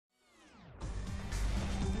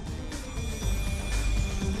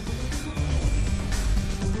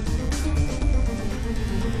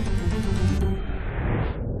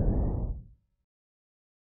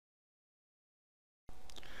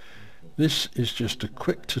This is just a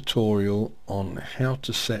quick tutorial on how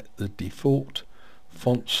to set the default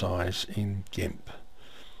font size in GIMP.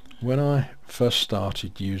 When I first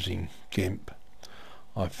started using GIMP,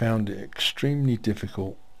 I found it extremely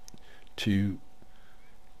difficult to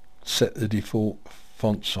set the default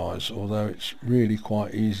font size, although it's really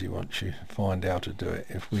quite easy once you find how to do it.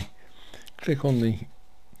 If we click on the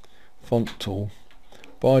font tool,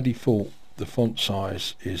 by default the font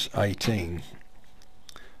size is 18.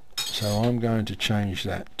 So I'm going to change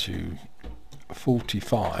that to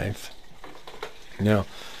 45. Now,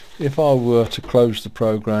 if I were to close the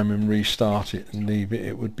program and restart it and leave it,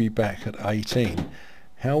 it would be back at 18.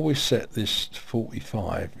 How we set this to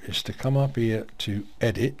 45 is to come up here to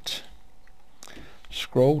Edit,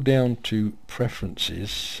 scroll down to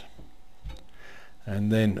Preferences,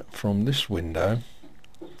 and then from this window,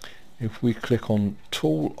 if we click on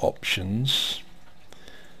Tool Options,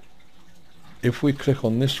 if we click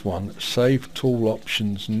on this one, Save Tool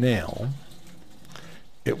Options Now,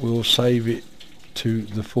 it will save it to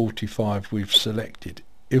the 45 we've selected.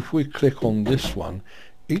 If we click on this one,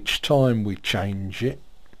 each time we change it,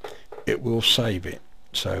 it will save it.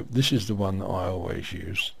 So this is the one that I always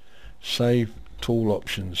use. Save Tool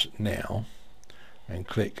Options Now, and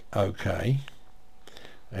click OK.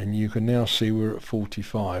 And you can now see we're at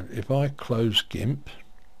 45. If I close GIMP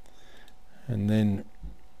and then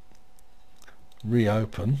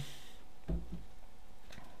reopen,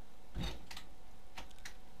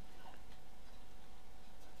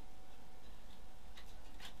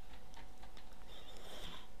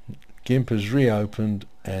 GIMP has reopened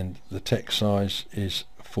and the text size is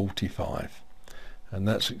 45, and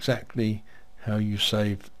that's exactly how you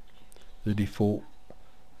save the default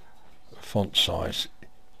font size.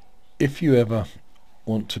 If you ever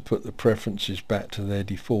want to put the preferences back to their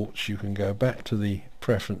defaults, you can go back to the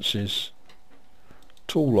Preferences,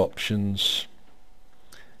 Tool Options,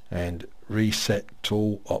 and reset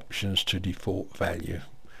Tool Options to default value,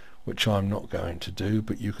 which I'm not going to do,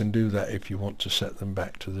 but you can do that if you want to set them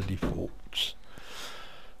back to the defaults.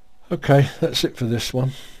 Okay, that's it for this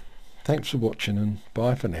one. Thanks for watching, and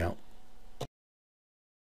bye for now.